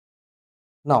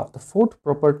Now the fourth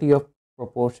property of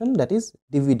proportion, that is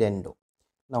dividendo.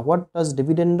 Now what does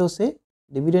dividendo say?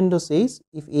 Dividendo says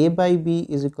if A by B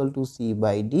is equal to C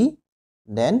by D,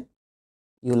 then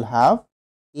you will have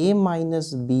A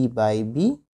minus B by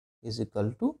B is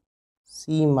equal to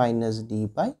C minus D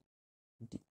by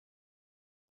D.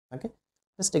 Okay,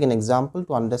 let's take an example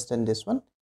to understand this one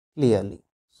clearly.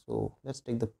 So let's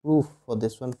take the proof for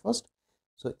this one first.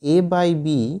 So A by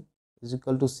B is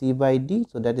equal to C by D,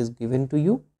 so that is given to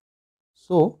you.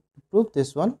 So to prove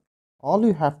this one, all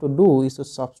you have to do is to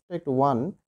subtract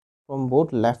 1 from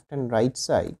both left and right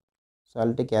side. So I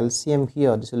will take LCM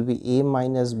here. This will be A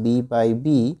minus B by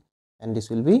B, and this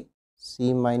will be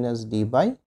C minus D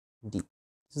by D.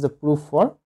 This is the proof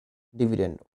for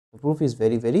dividendo. The proof is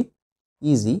very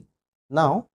easy.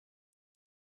 Now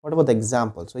what about the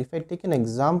example? So if I take an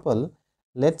example,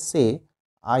 let's say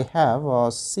I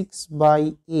have 6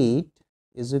 by 8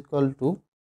 is equal to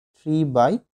 3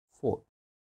 by 4.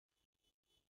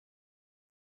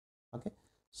 Okay,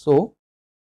 so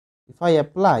if I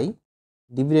apply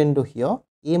dividendo here,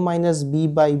 A minus B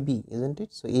by B, isn't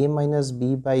it? So A minus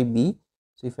B by B.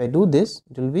 So if I do this,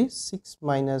 it will be 6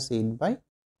 minus 8 by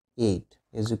 8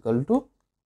 is equal to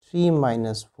 3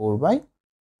 minus 4 by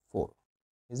 4,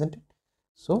 isn't it?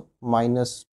 So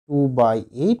minus 2 by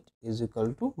 8 is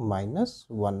equal to minus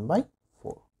 1 by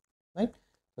 4, right?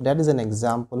 So that is an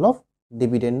example of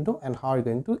dividendo and how you are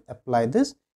going to apply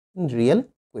this in real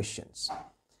questions.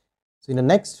 So in the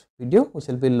next video, we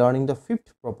shall be learning the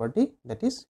fifth property, that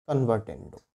is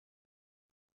convertendo.